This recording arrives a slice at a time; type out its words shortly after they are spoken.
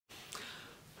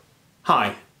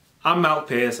Hi, I'm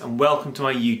Malc and welcome to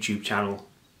my YouTube channel.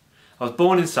 I was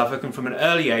born in Suffolk and from an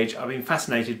early age I've been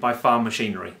fascinated by farm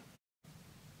machinery.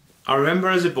 I remember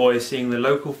as a boy seeing the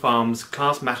local farm's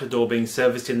class matador being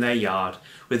serviced in their yard,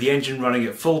 with the engine running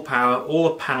at full power, all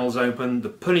the panels open, the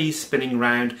pulleys spinning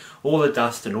round, all the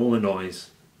dust and all the noise.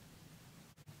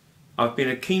 I've been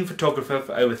a keen photographer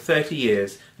for over 30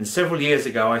 years, and several years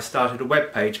ago I started a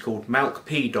web page called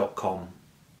malcp.com.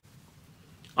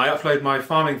 I upload my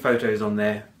farming photos on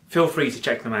there. Feel free to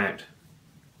check them out.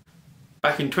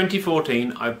 Back in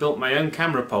 2014 I built my own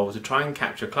camera pole to try and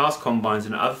capture class combines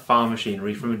and other farm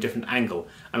machinery from a different angle,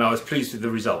 and I was pleased with the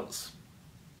results.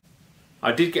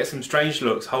 I did get some strange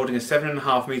looks holding a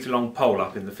 7.5 metre long pole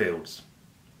up in the fields.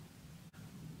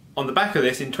 On the back of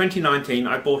this, in 2019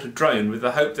 I bought a drone with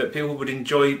the hope that people would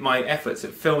enjoy my efforts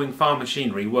at filming farm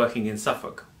machinery working in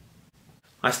Suffolk.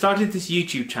 I started this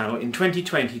YouTube channel in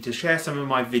 2020 to share some of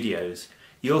my videos.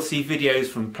 You'll see videos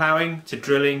from ploughing, to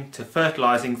drilling, to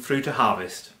fertilising, through to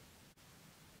harvest.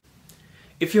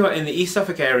 If you are in the East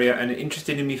Suffolk area and are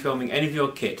interested in me filming any of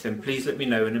your kit, then please let me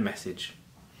know in a message.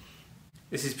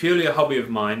 This is purely a hobby of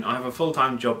mine. I have a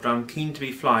full-time job, but I'm keen to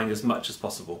be flying as much as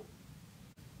possible.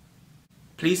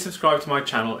 Please subscribe to my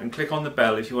channel and click on the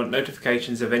bell if you want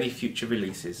notifications of any future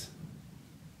releases.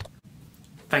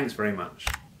 Thanks very much.